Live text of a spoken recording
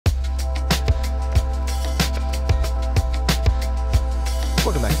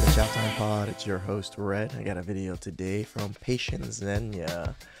Welcome back to the TheChowTimePod. It's your host, Red. I got a video today from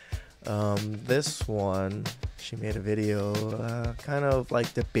PatienceXina. This one, she made a video kind of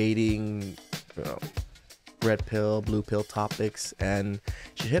like debating red pill, blue pill topics, and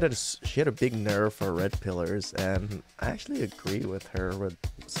she hit a big nerve for red pillers, and I actually agree with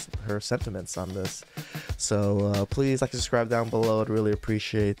her sentiments on this. So please like and subscribe down below. I'd really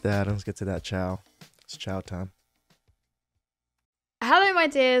appreciate that. Let's get to that chow. It's chow time. Hello my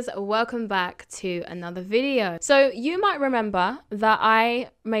dears, welcome back to another video. So you might remember that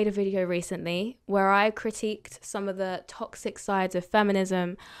I made a video recently where I critiqued some of the toxic sides of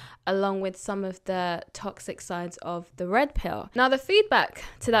feminism along with some of the toxic sides of the red pill. Now the feedback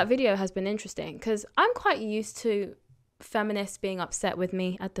to that video has been interesting because I'm quite used to feminists being upset with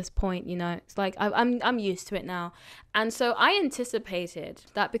me at this point, you know. It's like I'm used to it now. And so I anticipated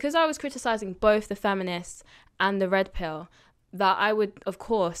that because I was criticizing both the feminists and the red pill, that I would, of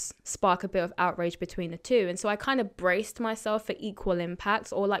course, spark a bit of outrage between the two. And so I kind of braced myself for equal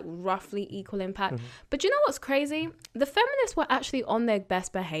impacts, or like roughly equal impact. But you know what's crazy? The feminists were actually on their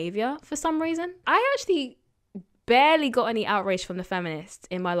best behavior for some reason. I actually barely got any outrage from the feminists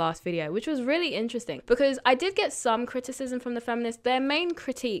in my last video, which was really interesting because I did get some criticism from the feminists. Their main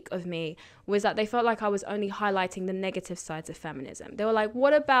critique of me was that they felt like I was only highlighting the negative sides of feminism. They were like,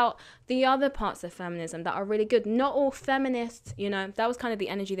 what about the other parts of feminism that are really good? Not all feminists, you know, that was kind of the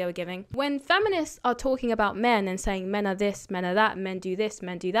energy they were giving. When feminists are talking about men and saying men are this, men are that, men do this,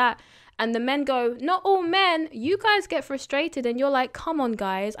 men do that, and the men go, not all men, you guys get frustrated and you're like, come on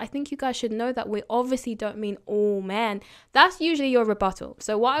guys, I think you guys should know that we obviously don't mean all men. That's usually your rebuttal.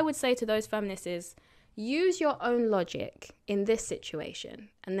 So what I would say to those feminists is, use your own logic in this situation,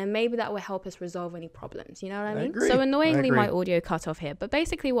 and then maybe that will help us resolve any problems. You know what I mean? Agree. So annoyingly, my audio cut off here. But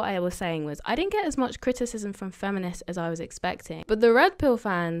basically what I was saying was I didn't get as much criticism from feminists as I was expecting. But the red pill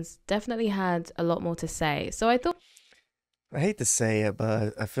fans definitely had a lot more to say. So I thought... I hate to say it,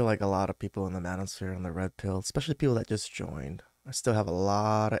 but I feel like a lot of people in the Manosphere on the red pill, especially people that just joined, I still have a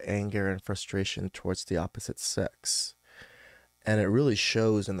lot of anger and frustration towards the opposite sex. And it really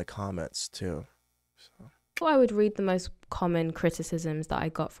shows in the comments too. So I would read the most common criticisms that I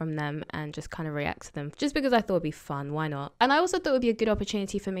got from them and just kind of react to them just because I thought it'd be fun. Why not? And I also thought it would be a good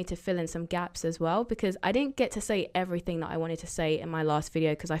opportunity for me to fill in some gaps as well, because I didn't get to say everything that I wanted to say in my last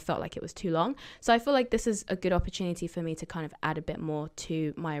video because I felt like it was too long. So I feel like this is a good opportunity for me to kind of add a bit more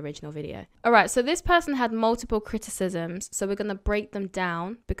to my original video. All right, so this person had multiple criticisms, so we're going to break them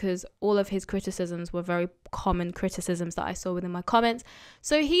down because all of his criticisms were very common criticisms that I saw within my comments.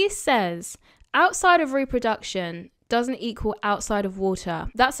 So he says, outside of reproduction doesn't equal outside of water.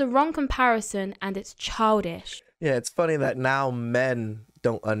 That's a wrong comparison and it's childish. yeah, it's funny that now men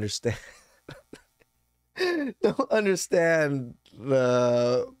don't understand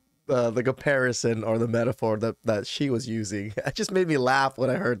the comparison or the metaphor that she was using. It just made me laugh when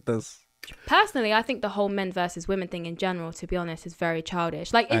I heard this. Personally, I think the whole men versus women thing in general, to be honest, is very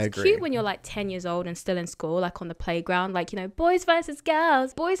childish. Like, it's cute when you're like 10 years old and still in school, like on the playground, like, you know, boys versus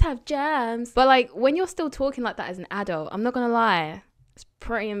girls, boys have germs. But like when you're still talking like that as an adult, I'm not gonna lie, it's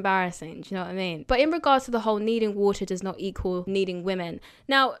pretty embarrassing. Do you know what I mean? But in regards to the whole needing water does not equal needing women.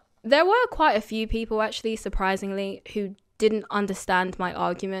 Now, there were quite a few people actually, surprisingly, who didn't understand my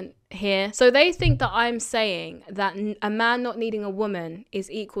argument here. So they think that I'm saying that a man not needing a woman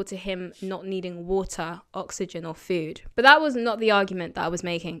is equal to him not needing water, oxygen, or food. But that was not the argument that I was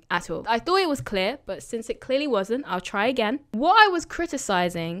making at all. I thought it was clear, but since it clearly wasn't, I'll try again. What I was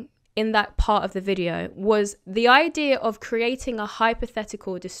criticizing in that part of the video was the idea of creating a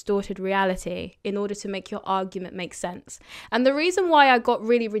hypothetical distorted reality in order to make your argument make sense. And the reason why I got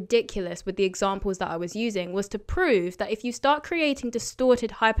really ridiculous with the examples that I was using was to prove that if you start creating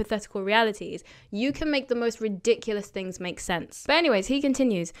distorted hypothetical realities, you can make the most ridiculous things make sense. But anyways, he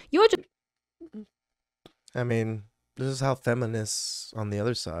continues, you're just... I mean, this is how feminists on the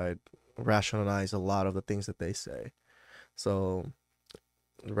other side rationalize a lot of the things that they say. So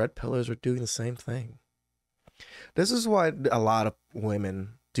the red pillars are doing the same thing. This is why a lot of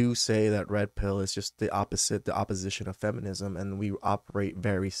women do say that red pill is just the opposition of feminism, and we operate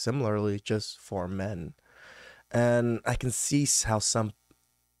very similarly just for men. And I can see how some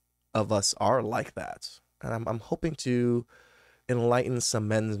of us are like that. And I'm hoping to enlighten some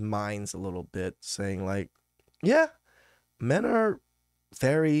men's minds a little bit, saying like, yeah, men are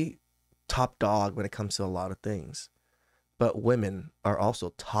very top dog when it comes to a lot of things. But women are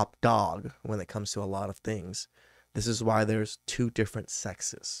also top dog when it comes to a lot of things. This is why there's two different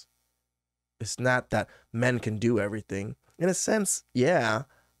sexes. It's not that men can do everything. In a sense, yeah,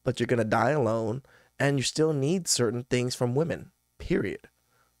 but you're going to die alone and you still need certain things from women, period.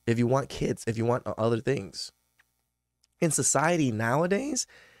 if you want kids, if you want other things. In society nowadays,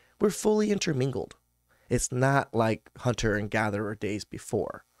 we're fully intermingled. It's not like hunter and gatherer days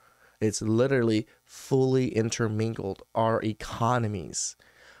before. It's literally fully intermingled. Our economies,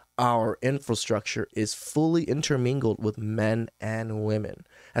 our infrastructure is fully intermingled with men and women.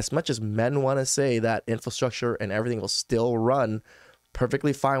 As much as men want to say that infrastructure and everything will still run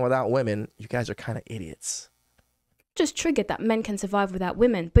perfectly fine without women, you guys are kind of idiots. Just triggered that men can survive without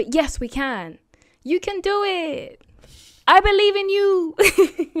women, but yes, we can. You can do it. I believe in you.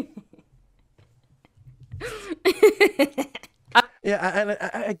 Yeah,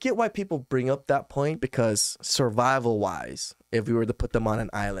 I get why people bring up that point, because survival-wise, if we were to put them on an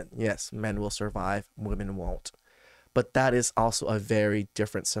island, yes, men will survive, women won't. But that is also a very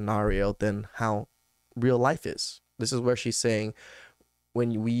different scenario than how real life is. This is where she's saying,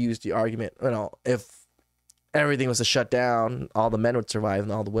 when we use the argument, if everything was to shut down, all the men would survive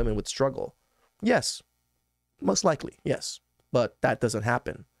and all the women would struggle. Yes, most likely, yes. But that doesn't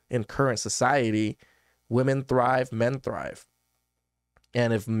happen. In current society, women thrive, men thrive.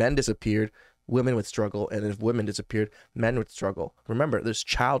 And if men disappeared, women would struggle. And if women disappeared, men would struggle. Remember, there's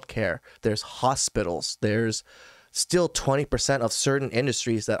childcare, there's hospitals, there's still 20% of certain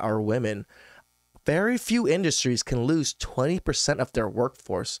industries that are women. Very few industries can lose 20% of their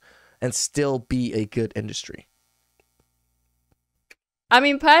workforce and still be a good industry. I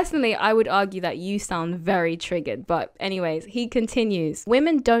mean, personally, I would argue that you sound very triggered. But anyways, he continues.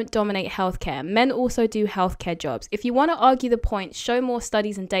 Women don't dominate healthcare. Men also do healthcare jobs. If you want to argue the point, show more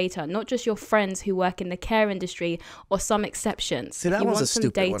studies and data, not just your friends who work in the care industry or some exceptions. See, that you was want a some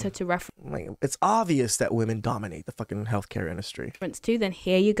stupid data one. to reference Like, it's obvious that women dominate the fucking healthcare industry. to, then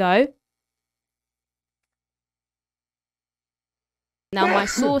here you go. Now, my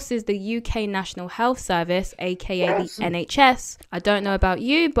source is the UK National Health Service, aka the NHS. I don't know about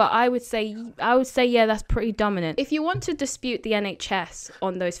you, but I would say, yeah, that's pretty dominant. If you want to dispute the NHS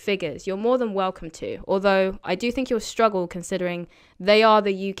on those figures, you're more than welcome to. Although I do think you'll struggle considering they are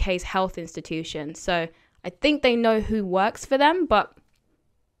the UK's health institution. So I think they know who works for them, but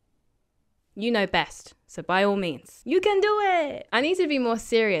you know best. So by all means, you can do it. I need to be more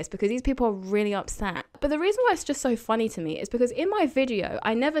serious because these people are really upset. But the reason why it's just so funny to me is because in my video,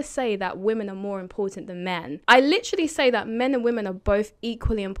 I never say that women are more important than men. I literally say that men and women are both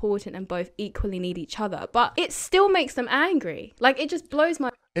equally important and both equally need each other. But it still makes them angry. Like, it just blows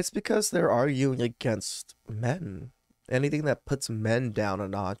my... It's because they're arguing against men. Anything that puts men down a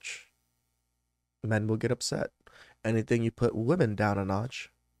notch, men will get upset. Anything you put women down a notch,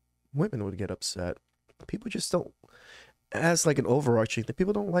 women would get upset. People just don't, as like an overarching thing,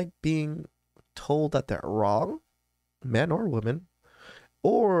 people don't like being told that they're wrong, men or women,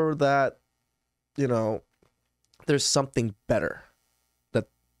 or that, there's something better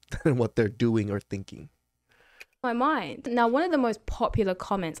than what they're doing or thinking. My mind. Now, one of the most popular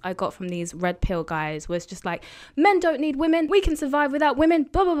comments I got from these red pill guys was just like, men don't need women, we can survive without women,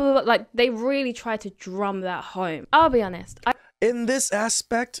 blah, blah, blah, blah. Like, they really tried to drum that home. I'll be honest. In this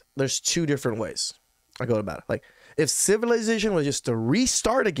aspect, there's two different ways I go about it. Like, if civilization was just to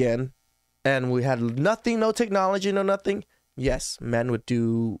restart again and we had nothing, no technology, no nothing, yes, men would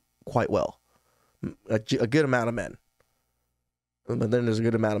do quite well. A good amount of men. But then there's a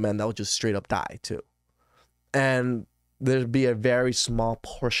good amount of men that would just straight up die too. And there'd be a very small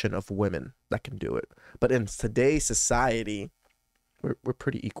portion of women that can do it. But in today's society, we're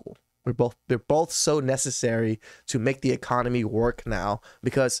pretty equal. They're both so necessary to make the economy work now,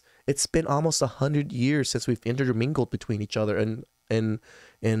 because it's been almost 100 years since we've intermingled between each other in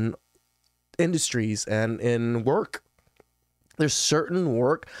industries and in work. There's certain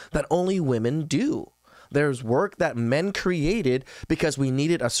work that only women do. There's work that men created because we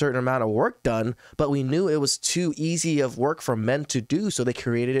needed a certain amount of work done, but we knew it was too easy of work for men to do, so they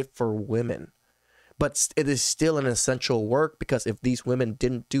created it for women. But it is still an essential work, because if these women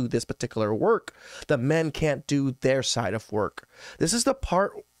didn't do this particular work, the men can't do their side of work. This is the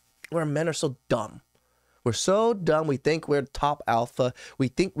part where men are so dumb. We're so dumb. We think we're top alpha. We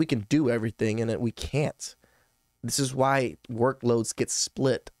think we can do everything, and we can't. This is why workloads get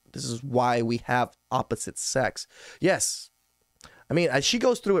split. This is why we have opposite sex. Yes. I mean, she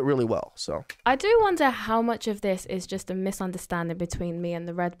goes through it really well, so. I do wonder how much of this is just a misunderstanding between me and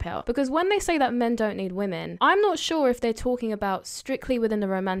the red pill. Because when they say that men don't need women, I'm not sure if they're talking about strictly within the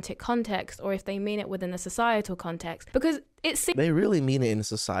romantic context or if they mean it within the societal context. Because They really mean it in a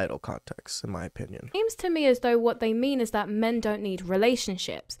societal context, in my opinion. Seems to me as though what they mean is that men don't need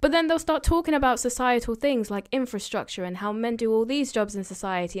relationships. But then they'll start talking about societal things like infrastructure and how men do all these jobs in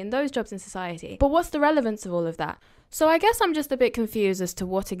society and those jobs in society. But what's the relevance of all of that? So I guess I'm just a bit confused as to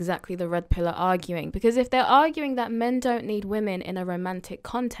what exactly the Red Pill are arguing, because if they're arguing that men don't need women in a romantic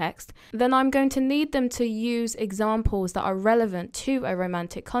context, then I'm going to need them to use examples that are relevant to a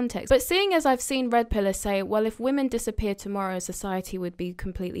romantic context. But seeing as I've seen Red Pillers say, well, if women disappeared tomorrow, society would be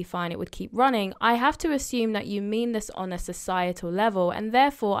completely fine, it would keep running, I have to assume that you mean this on a societal level, and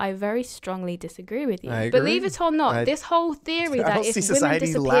therefore I very strongly disagree with you. I agree. Believe it or not, this whole theory that if women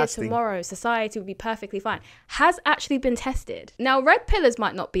disappeared tomorrow, society would be perfectly fine, has actually been tested. Now, Red Pillers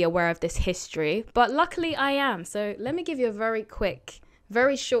might not be aware of this history, but luckily I am. So let me give you a very quick,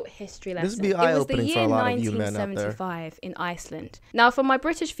 very short history lesson. This would be eye-opening for a lot of you men out there. It was the year 1975 in Iceland. Now, for my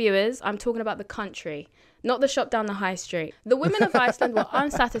British viewers, I'm talking about the country, not the shop down the high street. The women of Iceland were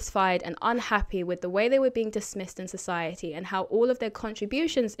unsatisfied and unhappy with the way they were being dismissed in society and how all of their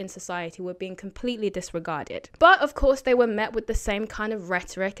contributions in society were being completely disregarded. But of course, they were met with the same kind of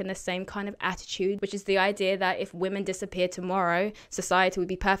rhetoric and the same kind of attitude, which is the idea that if women disappeared tomorrow, society would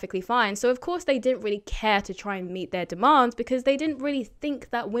be perfectly fine. So of course, they didn't really care to try and meet their demands because they didn't really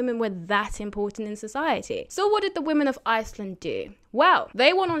think that women were that important in society. So what did the women of Iceland do? Well,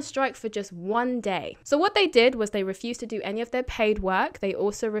 they went on strike for just one day. So what they did was they refused to do any of their paid work. They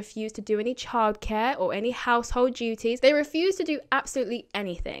also refused to do any childcare or any household duties. They refused to do absolutely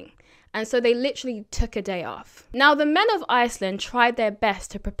anything. And so they literally took a day off. Now, the men of Iceland tried their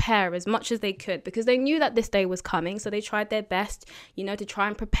best to prepare as much as they could because they knew that this day was coming. So they tried their best, to try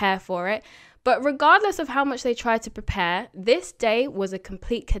and prepare for it. But regardless of how much they tried to prepare, this day was a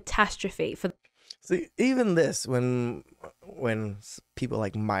complete catastrophe for. See, even this, when people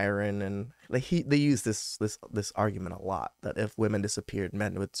like Myron and they use this argument a lot that if women disappeared,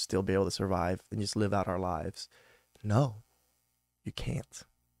 men would still be able to survive and just live out our lives. No, you can't.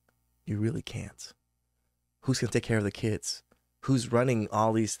 You really can't. Who's gonna take care of the kids? Who's running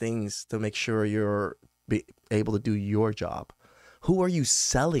all these things to make sure you're able to do your job? Who are you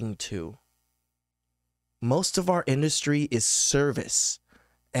selling to? Most of our industry is service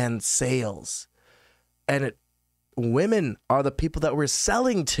and sales. And women are the people that we're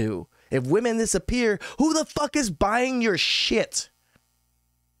selling to. If women disappear, who the fuck is buying your shit?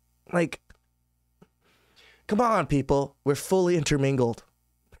 Like, come on, people. We're fully intermingled.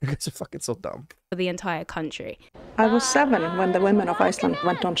 You guys are fucking so dumb. For the entire country. I was 7 when the women of Iceland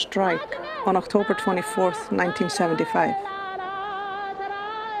went on strike on October 24th, 1975.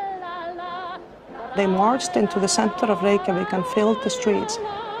 They marched into the center of Reykjavik and filled the streets.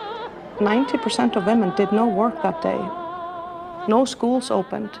 90% of women did no work that day. No schools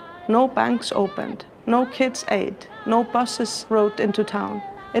opened, no banks opened, no kids' aid, no buses rode into town.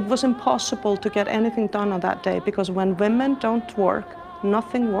 It was impossible to get anything done on that day because when women don't work,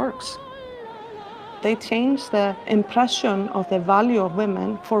 nothing works. They changed the impression of the value of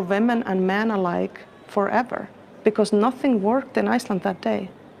women for women and men alike forever because nothing worked in Iceland that day.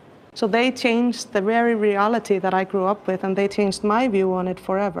 So they changed the very reality that I grew up with and they changed my view on it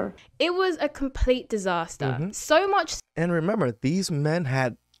forever. It was a complete disaster. So much. And remember, these men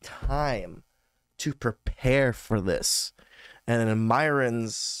had time to prepare for this. And in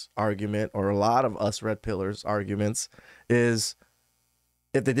Myron's argument, or a lot of us Red Pillars' arguments, is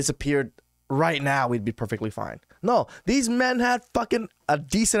if they disappeared right now, we'd be perfectly fine. No, these men had fucking a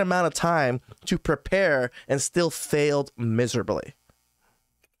decent amount of time to prepare and still failed miserably.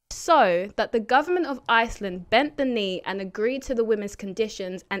 So that the government of Iceland bent the knee and agreed to the women's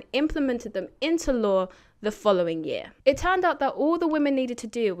conditions and implemented them into law the following year. It turned out that all the women needed to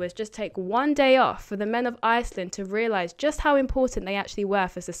do was just take one day off for the men of Iceland to realize just how important they actually were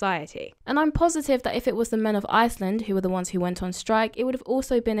for society. And I'm positive that if it was the men of Iceland who were the ones who went on strike, it would have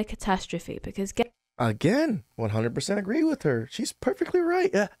also been a catastrophe because again, 100% agree with her. She's perfectly right.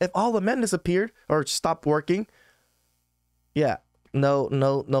 Yeah, if all the men disappeared or stopped working, yeah, no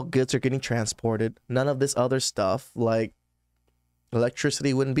goods are getting transported. None of this other stuff, like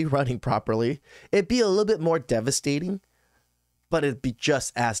electricity wouldn't be running properly. It'd be a little bit more devastating, but it'd be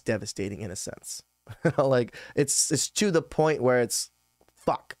just as devastating in a sense. Like it's to the point where it's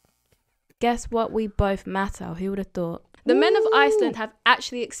fuck. Guess what? We both matter. Who would have thought? The men of Iceland have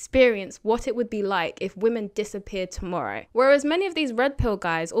actually experienced what it would be like if women disappeared tomorrow. Whereas many of these red pill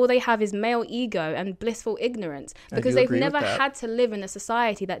guys, all they have is male ego and blissful ignorance because they've never had to live in a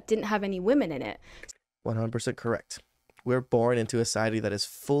society that didn't have any women in it. 100% correct. We're born into a society that is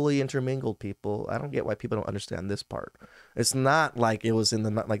fully intermingled, people. I don't get why people don't understand this part. It's not like it was in the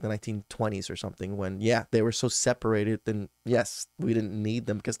 1920s or something when, yeah, they were so separated. Then yes, we didn't need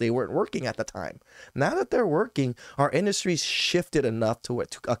them because they weren't working at the time. Now that they're working, our industry's shifted enough to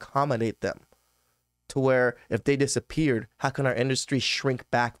accommodate them. To where if they disappeared, how can our industry shrink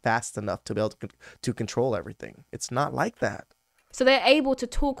back fast enough to be able to control everything? It's not like that. So they're able to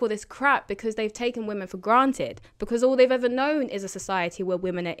talk all this crap because they've taken women for granted, because all they've ever known is a society where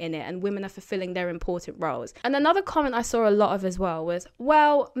women are in it and women are fulfilling their important roles. And another comment I saw a lot of as well was,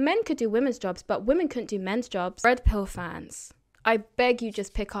 well, men could do women's jobs, but women couldn't do men's jobs. Red pill fans, I beg you,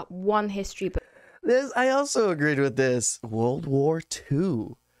 just pick up one history book. I also agreed with this. World War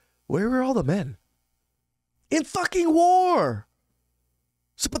II. Where were all the men? In fucking war.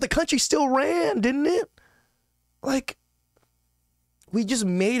 So, but the country still ran, didn't it? Like, we just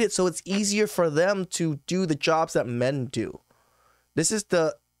made it so it's easier for them to do the jobs that men do. This is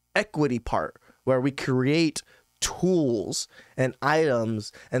the equity part where we create tools and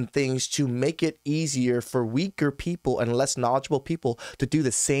items and things to make it easier for weaker people and less knowledgeable people to do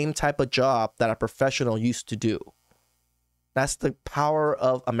the same type of job that a professional used to do. That's the power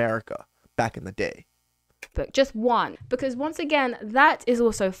of America back in the day. Book, just one, because once again that is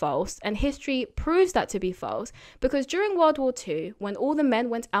also false, and history proves that to be false, because during World War II, when all the men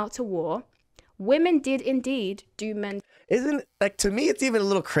went out to war, women did indeed do men. Isn't, like, to me it's even a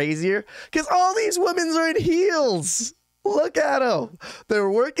little crazier because all these women are in heels. Look at them, they're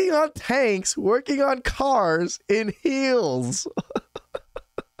working on tanks, working on cars in heels.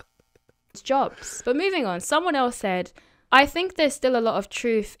 Jobs. But moving on, someone else said, I think there's still a lot of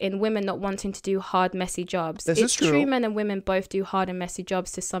truth in women not wanting to do hard, messy jobs. It's true men and women both do hard and messy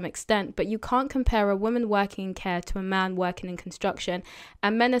jobs to some extent, but you can't compare a woman working in care to a man working in construction,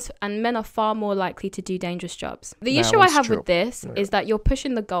 and men are far more likely to do dangerous jobs. The issue I have with this is that you're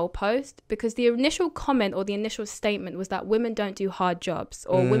pushing the goalpost, because the initial comment or the initial statement was that women don't do hard jobs,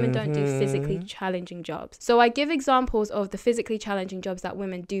 or women don't do physically challenging jobs. So I give examples of the physically challenging jobs that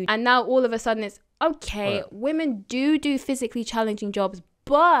women do, and now all of a sudden it's, okay, women do physically challenging jobs,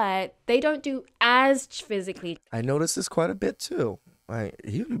 but they don't do as physically. I notice this quite a bit too.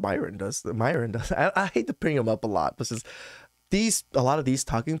 Even Myron does. I hate to bring him up a lot because a lot of these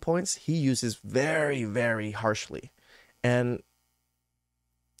talking points he uses very, very harshly, and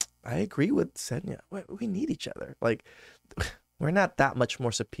I agree with Xenia. We need each other. Like, we're not that much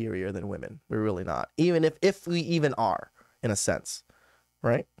more superior than women. We're really not. Even if we even are, in a sense,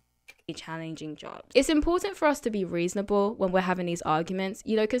 right? Challenging jobs. It's important for us to be reasonable when we're having these arguments,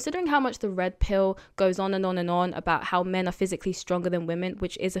 you know, considering how much the red pill goes on and on and on about how men are physically stronger than women,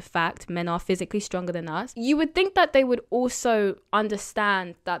 which is a fact. Men are physically stronger than us. You would think that they would also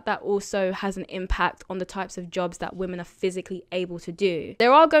understand that that also has an impact on the types of jobs that women are physically able to do.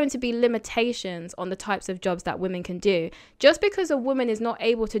 There are going to be limitations on the types of jobs that women can do. Just because a woman is not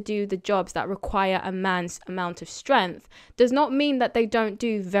able to do the jobs that require a man's amount of strength does not mean that they don't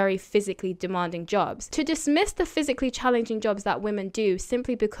do very physically demanding jobs. To dismiss the physically challenging jobs that women do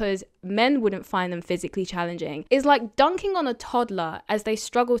simply because men wouldn't find them physically challenging is like dunking on a toddler as they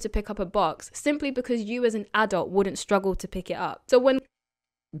struggle to pick up a box simply because you as an adult wouldn't struggle to pick it up. So when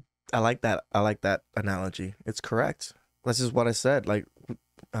I like that analogy. It's correct. This is what I said. Like,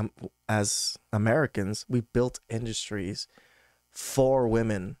 as Americans, we built industries for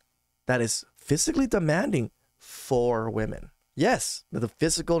women that is physically demanding for women. Yes, the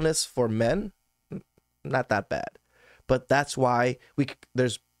physicalness for men, not that bad. But that's why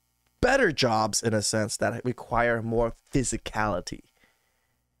there's better jobs in a sense that require more physicality.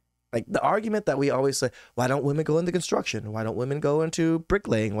 Like the argument that we always say, why don't women go into construction? Why don't women go into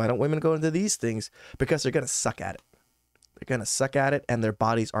bricklaying? Why don't women go into these things? Because they're going to suck at it. They're going to suck at it and their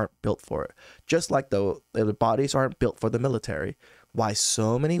bodies aren't built for it. Just like their bodies aren't built for the military. Why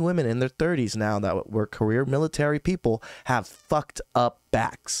so many women in their 30s now that were career military people have fucked up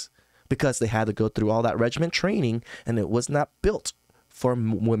backs because they had to go through all that regiment training and it was not built for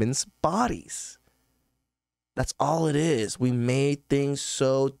women's bodies. That's all it is. We made things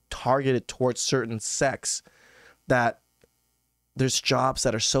so targeted towards certain sex that there's jobs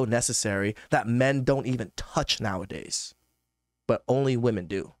that are so necessary that men don't even touch nowadays, but only women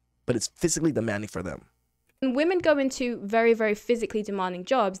do. But it's physically demanding for them. When women go into very, very physically demanding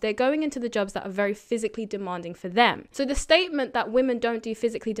jobs, they're going into the jobs that are very physically demanding for them. So the statement that women don't do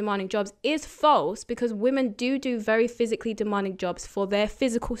physically demanding jobs is false, because women do very physically demanding jobs for their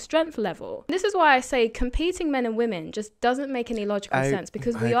physical strength level. This is why I say competing men and women just doesn't make any logical sense,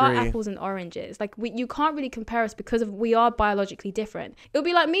 because we are apples and oranges. Like, you can't really compare us because we are biologically different. It would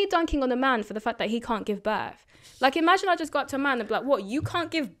be like me dunking on a man for the fact that he can't give birth. Like, imagine I just got to a man and be like, what, you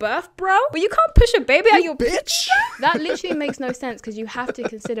can't give birth, bro? Well, you can't push a baby out your bitch? That literally makes no sense, because you have to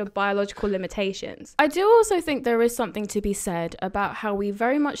consider biological limitations. I do also think there is something to be said about how we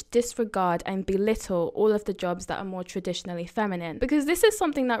very much disregard and belittle all of the jobs that are more traditionally feminine, because this is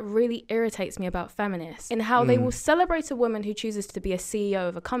something that really irritates me about feminists, in how they will celebrate a woman who chooses to be a CEO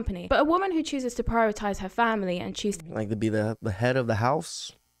of a company, but a woman who chooses to prioritize her family and choose like to be the head of the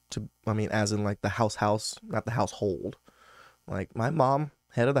house. As in like the house, not the household. Like my mom,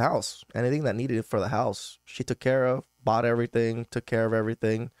 head of the house. Anything that needed for the house, she took care of, bought everything, took care of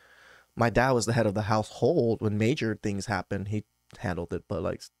everything. My dad was the head of the household when major things happened. He handled it, but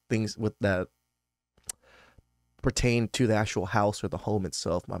like things with that pertain to the actual house or the home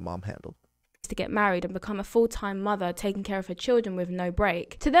itself, my mom handled. To get married and become a full-time mother taking care of her children with no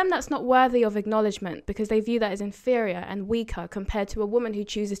break. To them, that's not worthy of acknowledgement, because they view that as inferior and weaker compared to a woman who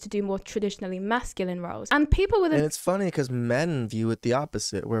chooses to do more traditionally masculine roles. And people with and it's funny because men view it the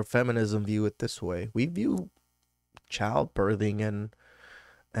opposite, where feminism view it this way. We view childbirthing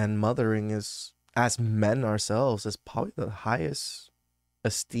and mothering as men ourselves as probably the highest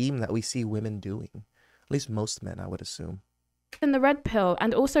esteem that we see women doing. At least most men, I would assume. And the red pill,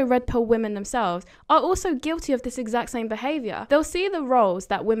 and also red pill women themselves, are also guilty of this exact same behavior. They'll see the roles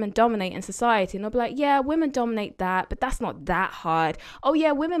that women dominate in society and they'll be like, yeah, women dominate that, but that's not that hard. Oh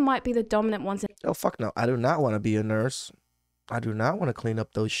yeah, women might be the dominant ones. Oh fuck no, I do not want to be a nurse. I do not want to clean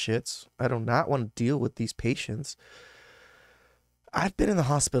up those shits. I do not want to deal with these patients. I've been in the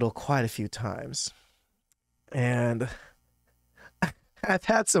hospital quite a few times, and I've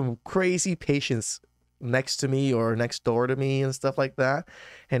had some crazy patients next to me or next door to me and stuff like that,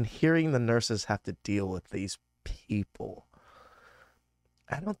 and hearing the nurses have to deal with these people,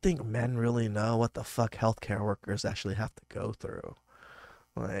 I don't think men really know what the fuck healthcare workers actually have to go through,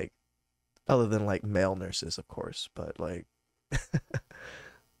 like, other than like male nurses, of course, but like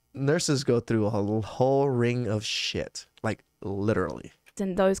nurses go through a whole ring of shit, like literally.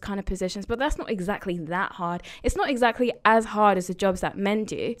 In those kind of positions, but that's not exactly that hard. It's not exactly as hard as the jobs that men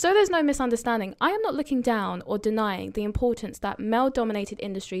do. So there's no misunderstanding. I am not looking down or denying the importance that male-dominated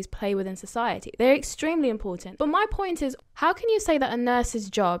industries play within society. They're extremely important. But my point is, how can you say that a nurse's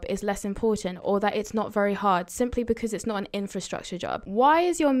job is less important or that it's not very hard simply because it's not an infrastructure job? Why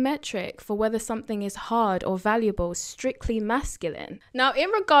is your metric for whether something is hard or valuable strictly masculine? Now,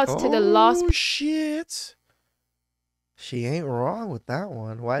 in regards to the last... Oh, shit. She ain't wrong with that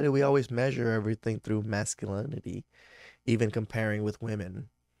one. Why do we always measure everything through masculinity, even comparing with women?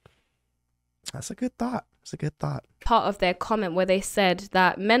 That's a good thought. It's a good thought. Part of their comment where they said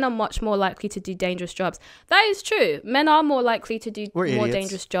that men are much more likely to do dangerous jobs. That is true. Men are more likely to do more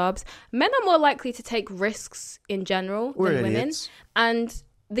dangerous jobs. Men are more likely to take risks in general than women. And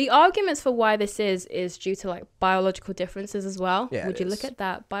the arguments for why this is due to like biological differences as well. Yeah, Would you look at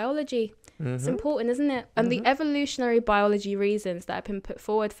that? Biology. It's important, isn't it? And the evolutionary biology reasons that have been put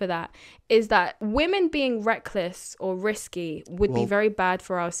forward for that is that women being reckless or risky would be very bad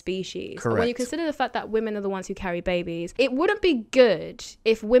for our species. Correct. When you consider the fact that women are the ones who carry babies, it wouldn't be good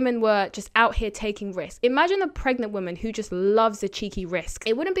if women were just out here taking risks. Imagine a pregnant woman who just loves a cheeky risk.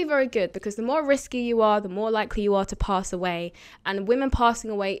 It wouldn't be very good, because the more risky you are, the more likely you are to pass away. And women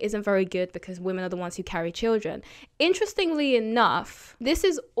passing away isn't very good because women are the ones who carry children. Interestingly enough, this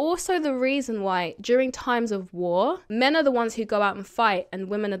is also the reason why during times of war, men are the ones who go out and fight and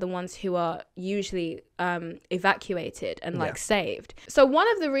women are the ones who are usually evacuated and like saved. So one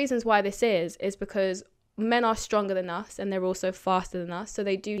of the reasons why this is because men are stronger than us and they're also faster than us, so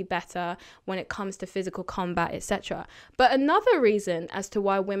they do better when it comes to physical combat, etc. But another reason as to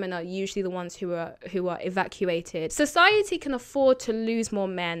why women are usually the ones who are evacuated, society can afford to lose more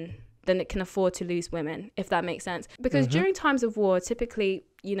men than it can afford to lose women, if that makes sense. Because during times of war, typically,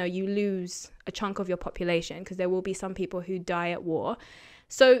 you know, you lose a chunk of your population because there will be some people who die at war.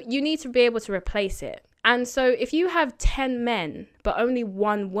 So you need to be able to replace it. And so if you have 10 men, but only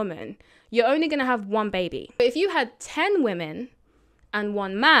 1 woman, you're only going to have 1 baby. But if you had 10 women and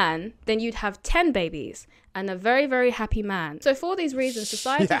 1 man, then you'd have 10 babies and a very, very happy man. So for these reasons,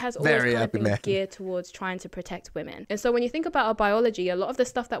 society has always kind of been geared towards trying to protect women. And so when you think about our biology, a lot of the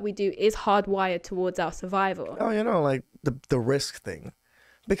stuff that we do is hardwired towards our survival. Oh, you know, like the risk thing.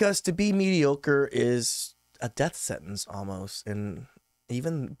 Because to be mediocre is a death sentence almost. And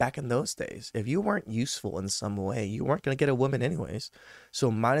even back in those days, if you weren't useful in some way, you weren't going to get a woman anyways.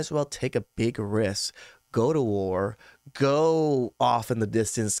 So might as well take a big risk, go to war, go off in the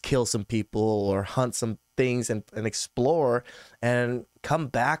distance, kill some people or hunt some things and explore, and come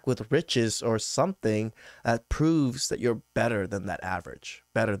back with riches or something that proves that you're better than that average,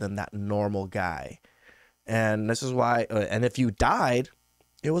 better than that normal guy. And this is why, and if you died,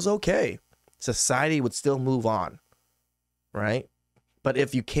 it was okay. Society would still move on, right? But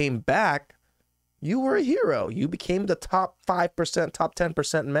if you came back, you were a hero. You became the top 5%, top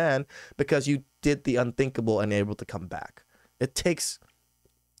 10% man because you did the unthinkable and able to come back. It takes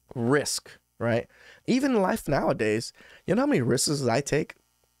risk, right? Even in life nowadays, you know how many risks I take?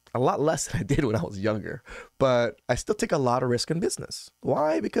 A lot less than I did when I was younger, but I still take a lot of risk in business.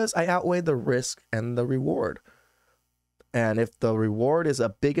 Why? Because I outweigh the risk and the reward. And if the reward is a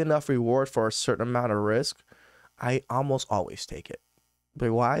big enough reward for a certain amount of risk, I almost always take it.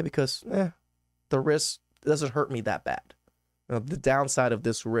 But why? Because the risk doesn't hurt me that bad. You know, the downside of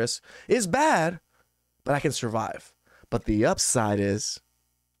this risk is bad, but I can survive. But the upside is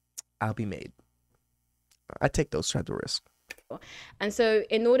I'll be made. I take those kinds of risks. And so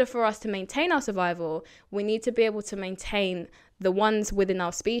in order for us to maintain our survival, we need to be able to maintain the ones within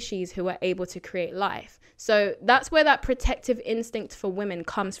our species who are able to create life. So that's where that protective instinct for women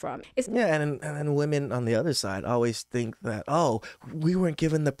comes from. And women on the other side always think that, oh, we weren't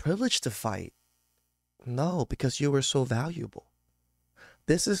given the privilege to fight. No, because you were so valuable.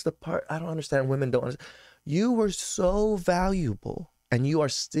 This is the part I don't understand. Women don't understand. You were so valuable, and you are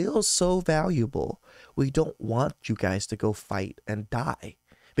still so valuable. We don't want you guys to go fight and die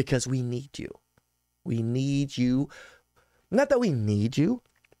because we need you. We need you. Not that we need you.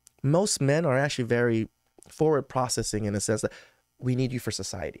 Most men are actually very forward processing in a sense that we need you for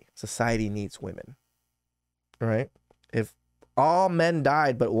society. Society needs women, right? If all men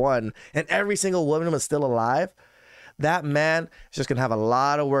died but one and every single woman was still alive, that man is just going to have a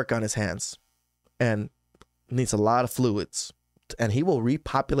lot of work on his hands and needs a lot of fluids. And he will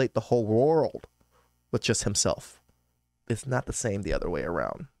repopulate the whole world with just himself. It's not the same the other way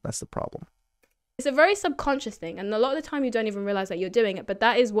around. That's the problem. It's a very subconscious thing, and a lot of the time you don't even realize that you're doing it, but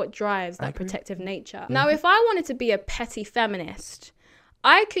that is what drives that protective nature. Mm-hmm. Now, if I wanted to be a petty feminist,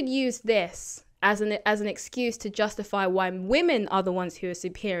 I could use this as an excuse to justify why women are the ones who are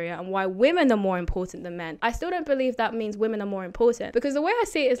superior and why women are more important than men. I still don't believe that means women are more important, because the way I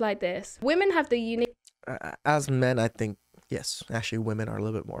see it is like this. Women have the unique... As men, I think, yes, actually women are a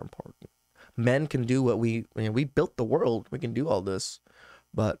little bit more important. Men can do what we built the world. We can do all this.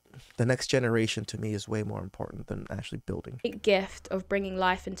 But the next generation to me is way more important than actually building. Gift of bringing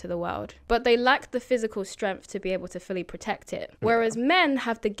life into the world, but they lack the physical strength to be able to fully protect it. Whereas men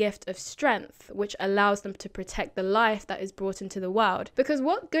have the gift of strength, which allows them to protect the life that is brought into the world. Because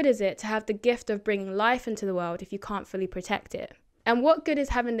what good is it to have the gift of bringing life into the world if you can't fully protect it? And what good is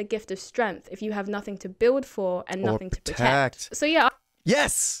having the gift of strength if you have nothing to build for and nothing to protect? So yeah.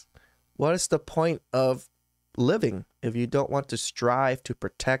 Yes. What is the point of living if you don't want to strive to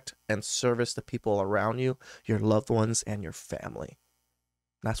protect and service the people around you, your loved ones, and your family?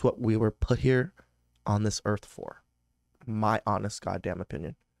 That's what we were put here on this earth for. My honest goddamn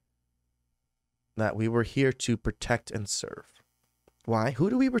opinion. That we were here to protect and serve. Why? Who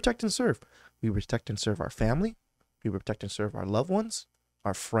do we protect and serve? We protect and serve our family. We protect and serve our loved ones,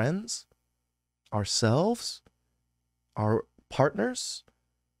 our friends, ourselves, our partners.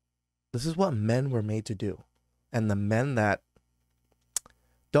 This is what men were made to do. And the men that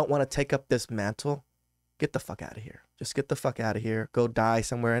don't want to take up this mantle, get the fuck out of here. Just get the fuck out of here. Go die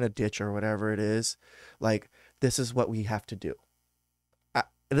somewhere in a ditch or whatever it is. Like, this is what we have to do.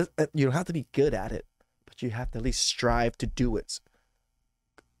 You don't have to be good at it, but you have to at least strive to do it.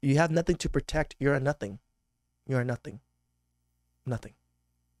 You have nothing to protect. You're a nothing. You are nothing. Nothing.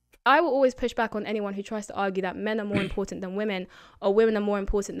 I will always push back on anyone who tries to argue that men are more important than women or women are more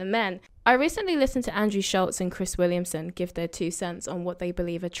important than men. I recently listened to Andrew Schultz and Chris Williamson give their 2 cents on what they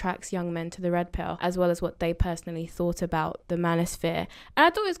believe attracts young men to the red pill, as well as what they personally thought about the Manosphere. And I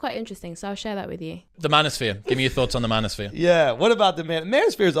thought it was quite interesting, so I'll share that with you. The Manosphere. Give me your thoughts on the Manosphere. Yeah, what about the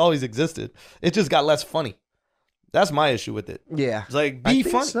Manosphere has always existed. It just got less funny. That's my issue with it. Yeah. It's like, be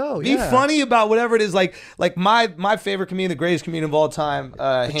funny. So, be funny about whatever it is. Like my favorite comedian, the greatest comedian of all time,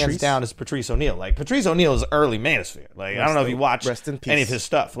 hands down, is Patrice O'Neal. Like, Patrice O'Neal is early Manosphere. Like, I don't know if you watch any of his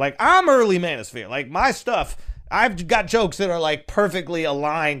stuff. Like, I'm early Manosphere. Like, my stuff, I've got jokes that are like perfectly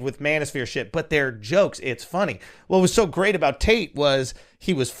aligned with Manosphere shit, but they're jokes. It's funny. What was so great about Tate was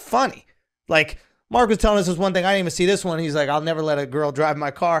he was funny. Like, Mark was telling us this one thing. I didn't even see this one. He's like, I'll never let a girl drive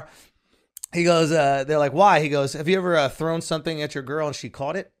my car. He goes, they're like, why? He goes, have you ever thrown something at your girl and she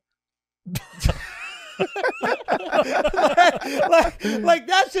caught it? like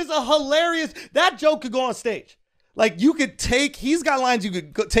that's just a hilarious, that joke could go on stage. Like you could take, he's got lines you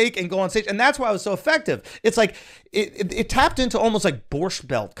could take and go on stage. And that's why it was so effective. It's like, it tapped into almost like Borscht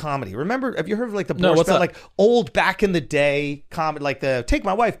Belt comedy. Remember, have you heard of like the Borscht Belt, like old back in the day comedy, like the take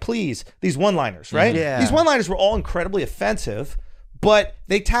my wife, please, these one-liners, right? Yeah. These one-liners were all incredibly offensive, but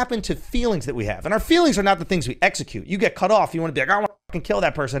they tap into feelings that we have. And our feelings are not the things we execute. You get cut off, you want to be like, I want to fucking kill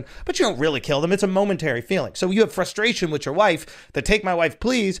that person, but you don't really kill them. It's a momentary feeling. So you have frustration with your wife, the take my wife,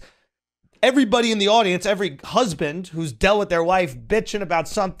 please. Everybody in the audience, every husband who's dealt with their wife bitching about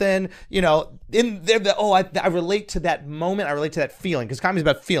something, you know, in there, I relate to that moment. I relate to that feeling, because comedy's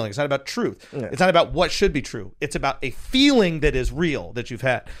about feeling. It's not about truth. Yeah. It's not about what should be true. It's about a feeling that is real that you've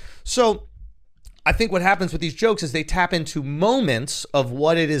had. So I think what happens with these jokes is they tap into moments of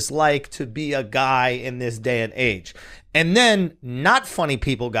what it is like to be a guy in this day and age. And then not funny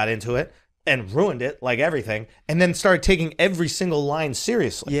people got into it and ruined it, like everything, and then started taking every single line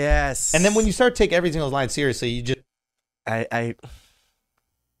seriously. Yes. And then when you start to take every single line seriously, you just...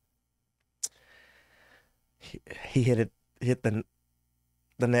 He hit the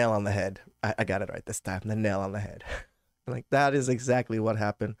nail on the head. I got it right this time. The nail on the head. Like, that is exactly what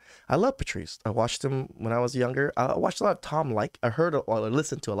happened. I love Patrice. I watched him when I was younger. I watched a lot of Tom Leykis. I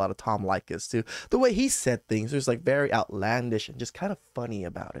listened to a lot of Tom Leykis too. The way he said things was like very outlandish and just kind of funny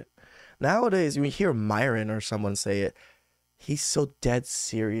about it. Nowadays, when you hear Myron or someone say it, he's so dead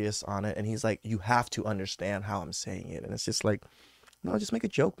serious on it. And he's like, you have to understand how I'm saying it. And it's just like, no, just make a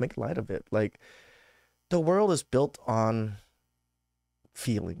joke, make light of it. Like, the world is built on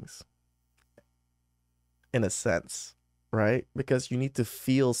feelings, in a sense, right? Because you need to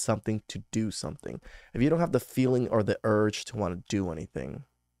feel something to do something. If you don't have the feeling or the urge to want to do anything,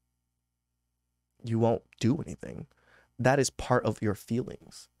 you won't do anything. That is part of your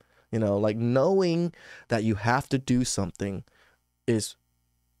feelings. You know, like knowing that you have to do something is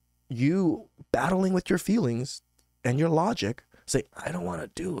you battling with your feelings and your logic. Say, I don't want to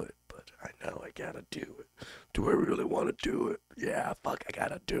do it, but I know I gotta do it. Do I really want to do it? Yeah, fuck, I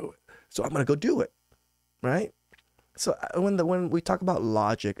gotta do it. So I'm gonna go do it, right? So when we talk about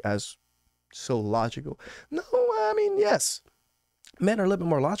logic as so logical, no, I mean, yes, men are a little bit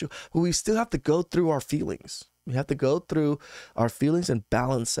more logical, but we still have to go through our feelings. We have to go through our feelings and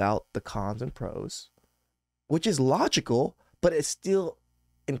balance out the cons and pros, which is logical, but it still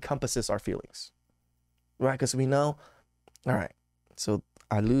encompasses our feelings, right? Because we know, all right, so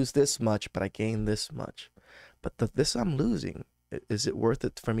I lose this much, but I gain this much. But this I'm losing, is it worth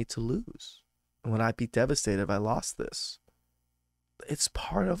it for me to lose? Would I be devastated if I lost this? It's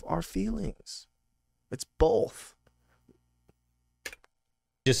part of our feelings. It's both.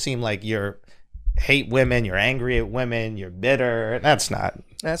 Just seem like you're hate women, you're angry at women, you're bitter. That's not.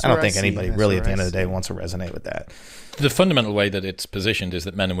 I don't think anybody really at the end of the day wants to resonate with that. The fundamental way that it's positioned is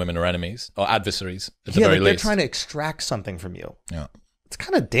that men and women are enemies or adversaries at the very least. They're trying to extract something from you. Yeah. It's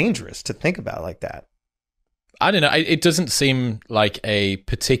kind of dangerous to think about like that. I don't know. It doesn't seem like a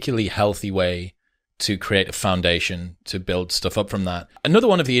particularly healthy way to create a foundation to build stuff up from that. Another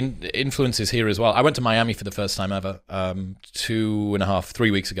one of the influences here as well. I went to Miami for the first time ever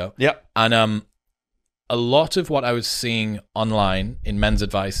 3 weeks ago. Yeah. And a lot of what I was seeing online in men's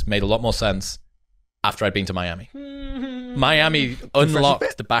advice made a lot more sense after I'd been to Miami. Miami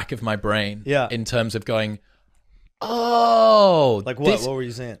unlocked the back of my brain in terms of going, oh. Like what? What were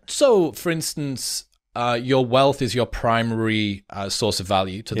you saying? So, for instance, your wealth is your primary source of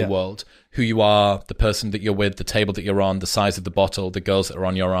value to the world. Who you are, the person that you're with, the table that you're on, the size of the bottle, the girls that are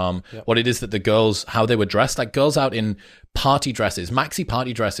on your arm, what it is that the girls, how they were dressed. Like girls out in party dresses, maxi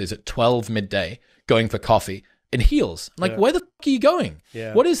party dresses at 12 midday, going for coffee in heels. I'm like, where the fuck are you going?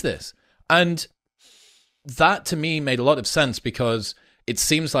 Yeah. What is this? And that to me made a lot of sense because it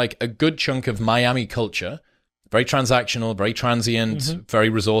seems like a good chunk of Miami culture, very transactional, very transient, very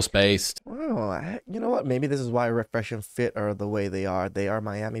resource-based. Well, you know what? Maybe this is why Refresh and Fit are the way they are. They are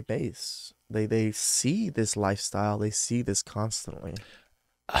Miami-based. They see this lifestyle. They see this constantly.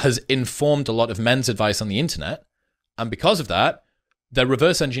 Has informed a lot of men's advice on the internet. And because of that, they're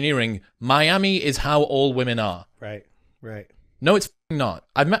reverse engineering, Miami is how all women are. Right, right. No, it's not.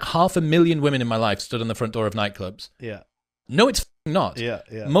 I've met 500,000 women in my life stood on the front door of nightclubs. Yeah. No, it's not. Yeah.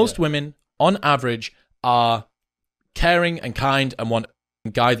 Most women, on average, are caring and kind and want a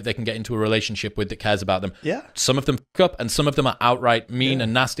guy that they can get into a relationship with that cares about them. Yeah. Some of them fuck up and some of them are outright mean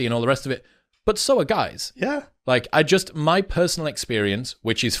and nasty and all the rest of it. But so are guys. Yeah. Like, my personal experience,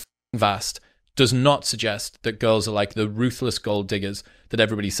 which is vast, does not suggest that girls are like the ruthless gold diggers that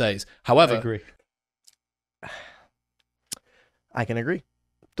everybody says. However, I agree. I can agree.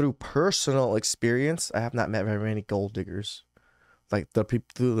 Through personal experience, I have not met very many gold diggers. Like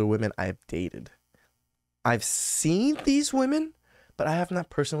the women I've dated. I've seen these women, but I have not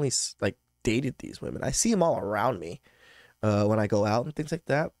personally like dated these women. I see them all around me when I go out and things like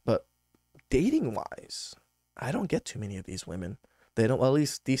that. But dating wise, I don't get too many of these women. They don't. Well, at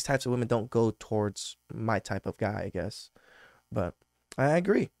least these types of women don't go towards my type of guy, I guess. But I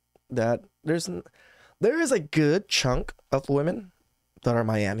agree that there is a good chunk of women that are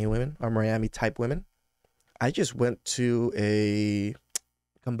Miami women, or Miami type women. I just went to a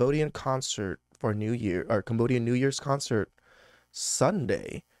Cambodian concert for New Year, or Cambodian New Year's concert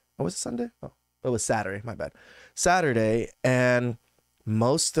Sunday. Oh, was it Sunday? Oh, it was Saturday. My bad. Saturday, and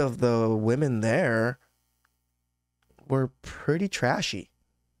most of the women there were pretty trashy.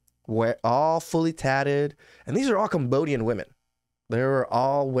 We're all fully tatted, and these are all Cambodian women. They were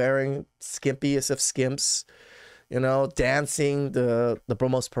all wearing skimpiest of skimps, you know, dancing the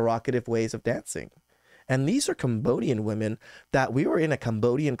most provocative ways of dancing. And these are Cambodian women that we were in a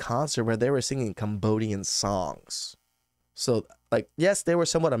Cambodian concert where they were singing Cambodian songs. So, like, yes, they were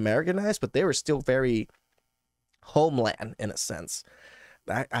somewhat Americanized, but they were still very homeland in a sense.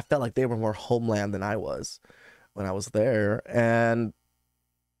 I felt like they were more homeland than I was when I was there. And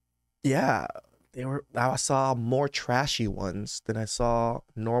yeah, I saw more trashy ones than I saw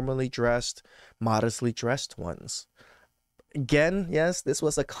normally dressed, modestly dressed ones. Again, yes, this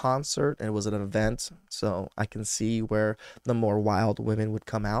was a concert and it was an event, so I can see where the more wild women would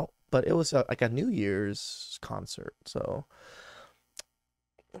come out. But it was like a New Year's concert, so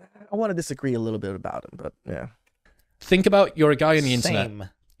I want to disagree a little bit about it, but yeah. Think about you're a guy on the Same. internet.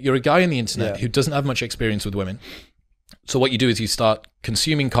 You're a guy on the internet who doesn't have much experience with women. So what you do is you start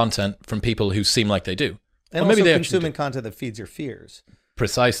consuming content from people who seem like they do. And or maybe also they actually consuming do. content that feeds your fears.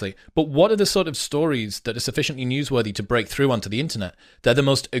 Precisely. But what are the sort of stories that are sufficiently newsworthy to break through onto the internet? They're the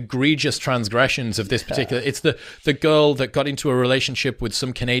most egregious transgressions of this particular... It's the girl that got into a relationship with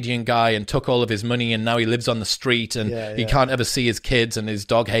some Canadian guy and took all of his money, and now he lives on the street, and he can't ever see his kids, and his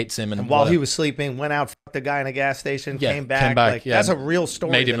dog hates him. And while he was sleeping, went out, fucked a guy in a gas station, came back. Like, that's a real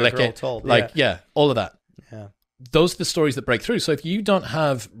story Made him that lick a girl it. told. Like, all of that. Yeah. Those are the stories that break through. So if you don't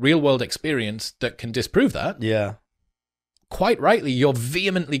have real-world experience that can disprove that... Yeah. Quite rightly, you're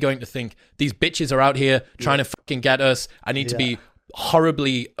vehemently going to think these bitches are out here trying to fucking get us. I need to be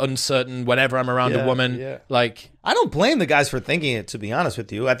horribly uncertain whenever I'm around a woman. Yeah. Like, I don't blame the guys for thinking it, to be honest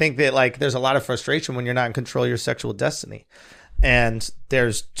with you. I think that like there's a lot of frustration when you're not in control of your sexual destiny. And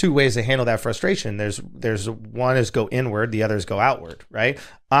there's two ways to handle that frustration. There's one is go inward, the other is go outward, right?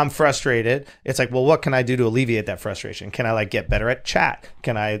 I'm frustrated. It's like, well, what can I do to alleviate that frustration? Can I like get better at chat?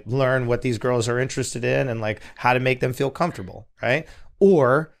 Can I learn what these girls are interested in and like how to make them feel comfortable, right?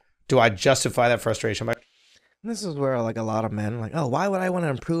 Or do I justify that frustration by... This is where like a lot of men are like, oh, why would I want to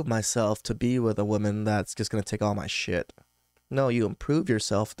improve myself to be with a woman that's just going to take all my shit? No, you improve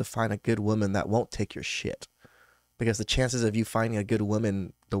yourself to find a good woman that won't take your shit. Because the chances of you finding a good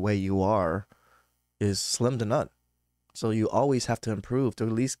woman the way you are is slim to none. So you always have to improve to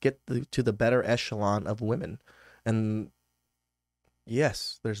at least get to the better echelon of women. And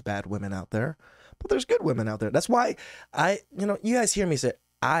yes, there's bad women out there, but there's good women out there. That's why you guys hear me say,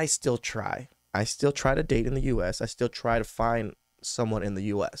 I still try. I still try to date in the U.S. I still try to find someone in the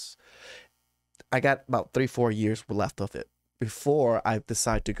U.S. I got about 3-4 years left of it before I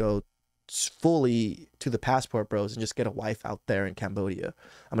decide to go fully to the passport bros and just get a wife out there in Cambodia.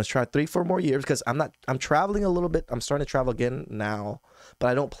 I'm gonna try 3-4 more years because I'm traveling a little bit. I'm starting to travel again now, but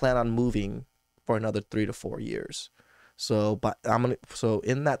I don't plan on moving for another 3 to 4 years. So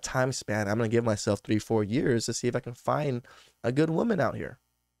in that time span, I'm gonna give myself 3-4 years to see if I can find a good woman out here.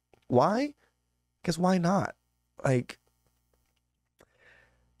 Why? Because why not? Like,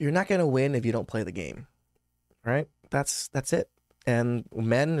 you're not gonna win if you don't play the game, right? That's it. And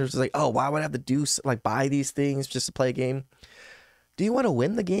men are just like, oh, why would I have to do like buy these things just to play a game? Do you want to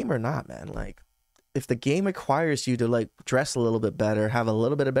win the game or not, man? Like, if the game requires you to like dress a little bit better, have a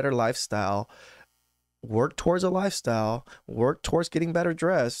little bit of better lifestyle, work towards a lifestyle, work towards getting better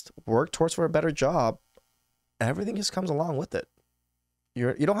dressed, work towards for a better job, everything just comes along with it.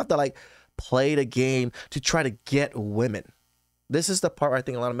 You don't have to like play the game to try to get women. This is the part where I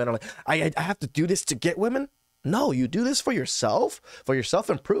think a lot of men are like, I have to do this to get women. No, you do this for yourself, for your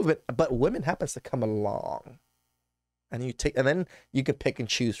self-improvement, but women happens to come along. And then you can pick and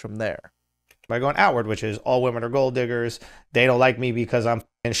choose from there. By going outward, which is all women are gold diggers. They don't like me because I'm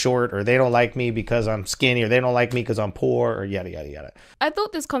and short, or they don't like me because I'm skinny, or they don't like me because I'm poor, or yada yada yada. I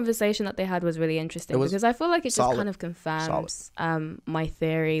thought this conversation that they had was really interesting because I feel like it just kind of confirms my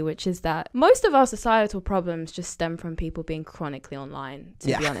theory, which is that most of our societal problems just stem from people being chronically online, to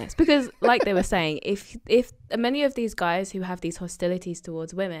be honest. Because like they were saying, if many of these guys who have these hostilities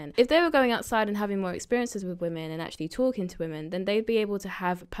towards women, if they were going outside and having more experiences with women and actually talking to women, then they'd be able to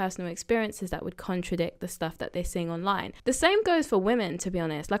have personal experiences that would contradict the stuff that they're seeing online. The same goes for women, to be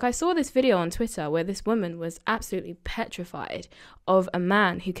honest. Like, I saw this video on Twitter where this woman was absolutely petrified of a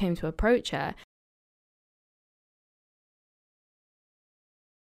man who came to approach her.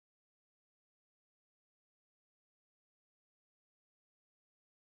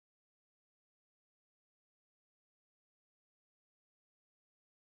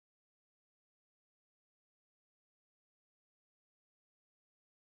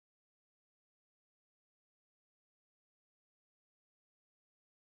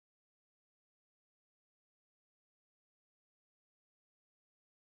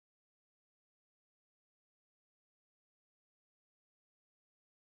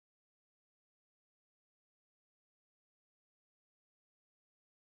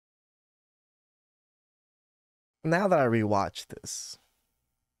 Now that I rewatched this,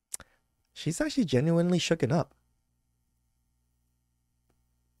 she's actually genuinely shooken up,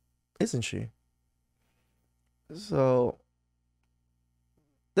 isn't she? So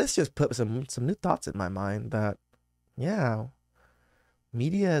this just put some new thoughts in my mind that, yeah,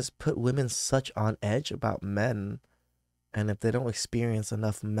 media has put women such on edge about men, and if they don't experience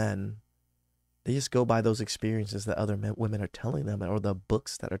enough men, they just go by those experiences that other women are telling them, or the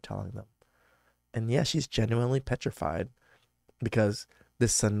books that are telling them. And yeah, she's genuinely petrified because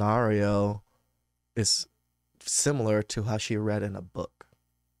this scenario is similar to how she read in a book.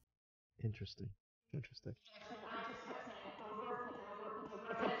 Interesting. Interesting.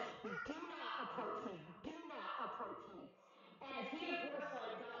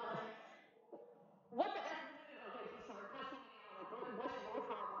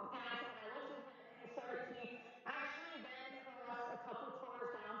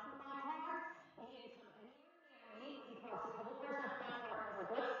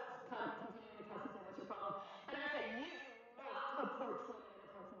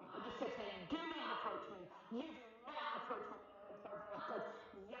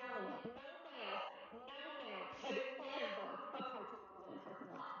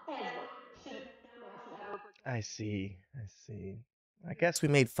 I see. I see. I guess we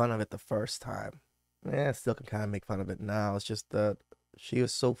made fun of it the first time. Yeah, still can kind of make fun of it now. It's just that she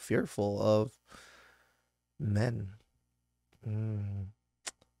was so fearful of men.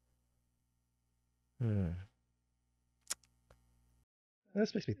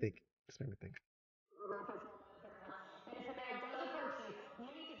 This makes me think.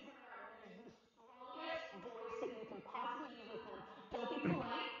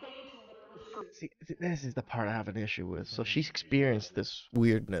 See, this is the part I have an issue with. So she's experienced this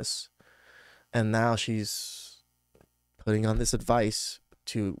weirdness, and now she's putting on this advice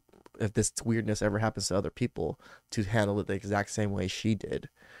to, if this weirdness ever happens to other people, to handle it the exact same way she did.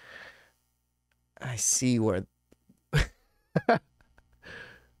 I see where...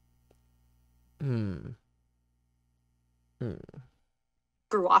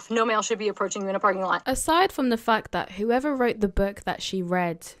 Screw off. No male should be approaching you in a parking lot. Aside from the fact that whoever wrote the book that she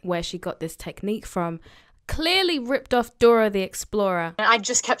read, where she got this technique from, clearly ripped off Dora the Explorer. And I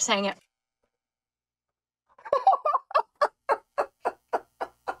just kept saying it.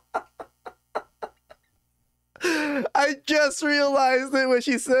 I just realized it when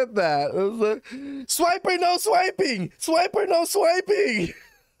she said that. It was like, swiper, no swiping! Swiper, no swiping!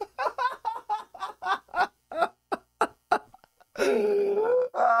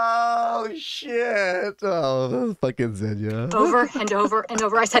 Oh, shit. Oh, that was fucking Zenya. Over and over and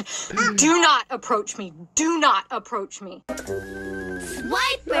over. I said, do not approach me. Do not approach me. Swiper,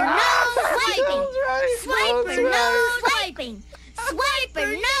 no swiping. Swiper, no swiping.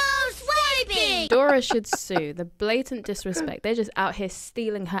 Swiper, no swiping. Dora should sue. The blatant disrespect. They're just out here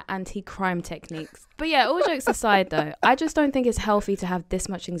stealing her anti-crime techniques. But yeah, all jokes aside though, I just don't think it's healthy to have this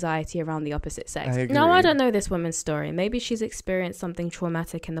much anxiety around the opposite sex. Now, I don't know this woman's story. Maybe she's experienced something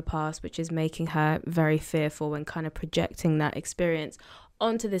traumatic in the past, which is making her very fearful and kind of projecting that experience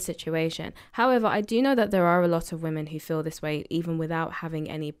onto the situation. However, I do know that there are a lot of women who feel this way even without having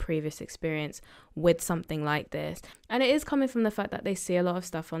any previous experience with something like this. And it is coming from the fact that they see a lot of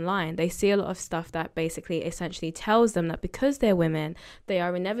stuff online. They see a lot of stuff that basically essentially tells them that because they're women, they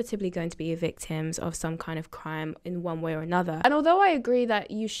are inevitably going to be victims of some kind of crime in one way or another. And although I agree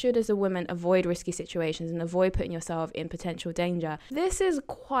that you should as a woman avoid risky situations and avoid putting yourself in potential danger, this is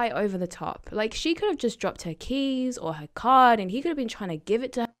quite over the top. Like, she could have just dropped her keys or her card and he could have been trying to give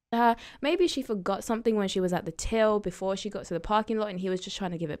it to her. Maybe she forgot something when she was at the till before she got to the parking lot and he was just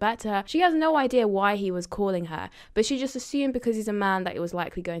trying to give it back to her. She has no idea why he was calling her, but she just assumed because he's a man that it was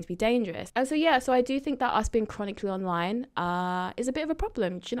likely going to be dangerous. And so yeah, so I do think that us being chronically online is a bit of a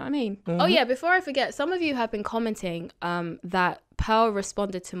problem. Do you know what I mean? Oh yeah, before I forget, some of you have been commenting that Pearl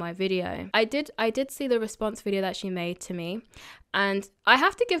responded to my video. I did see the response video that she made to me, and I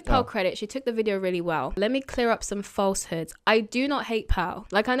have to give Pearl credit. She took the video really well. Let me clear up some falsehoods. I do not hate Pearl.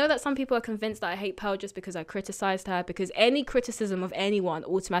 Like, I know that some people are convinced that I hate Pearl just because I criticized her, because any criticism of anyone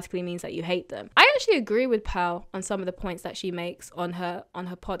automatically means that you hate them. I actually agree with Pearl on some of the points that she makes on her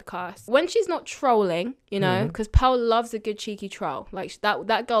podcast. When she's not trolling, you know, because Pearl loves a good cheeky troll. Like,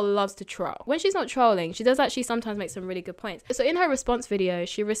 that girl loves to troll. When she's not trolling, she does actually sometimes make some really good points. So in her response video,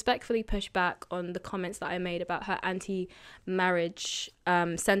 she respectfully pushed back on the comments that I made about her anti-marriage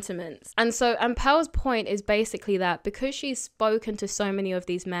sentiments. And Pearl's point is basically that because she's spoken to so many of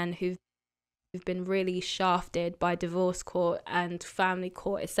these men who've been really shafted by divorce court and family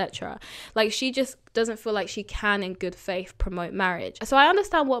court, etc., like, she just doesn't feel like she can in good faith promote marriage. So I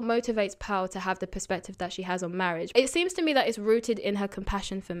understand what motivates Pearl to have the perspective that she has on marriage. It seems to me that it's rooted in her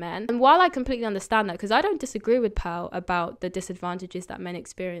compassion for men. And while I completely understand that, because I don't disagree with Pearl about the disadvantages that men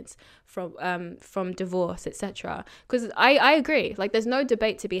experience from divorce, etc., because I agree, like, there's no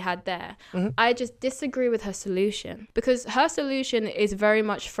debate to be had there. I just disagree with her solution, because her solution is very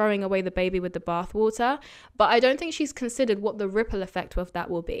much throwing away the baby with the bathwater, but I don't think she's considered what the ripple effect of that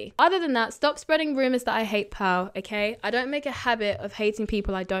will be. Other than that, stop spreading rumors that I hate Pearl, okay? I don't make a habit of hating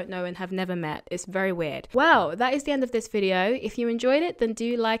people I don't know and have never met. It's very weird. Well, that is the end of this video. If you enjoyed it, then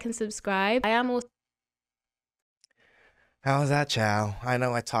do like and subscribe. I am also... How was that, Chow? I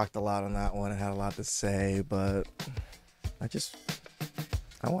know I talked a lot on that one. I had a lot to say, but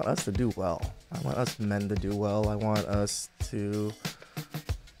I want us to do well. I want us men to do well. I want us to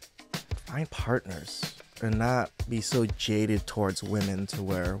find partners and not be so jaded towards women to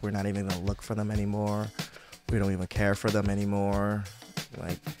where we're not even gonna look for them anymore. We don't even care for them anymore.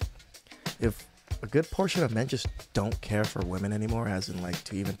 Like, if a good portion of men just don't care for women anymore, as in, like,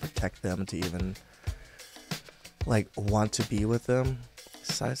 to even protect them, to even, like, want to be with them,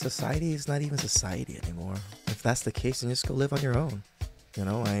 society is not even society anymore. If that's the case, then just go live on your own. You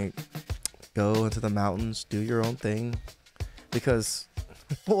know, like, go into the mountains, do your own thing, because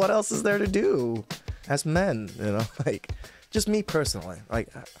what else is there to do as men? You know, like, just me personally, like,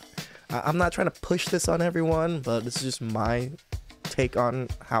 I'm not trying to push this on everyone, but this is just my take on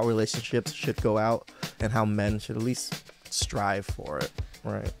how relationships should go out and how men should at least strive for it,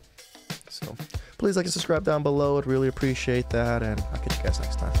 right? So please like and subscribe down below. I'd really appreciate that, and I'll catch you guys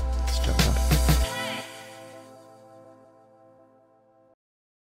next time.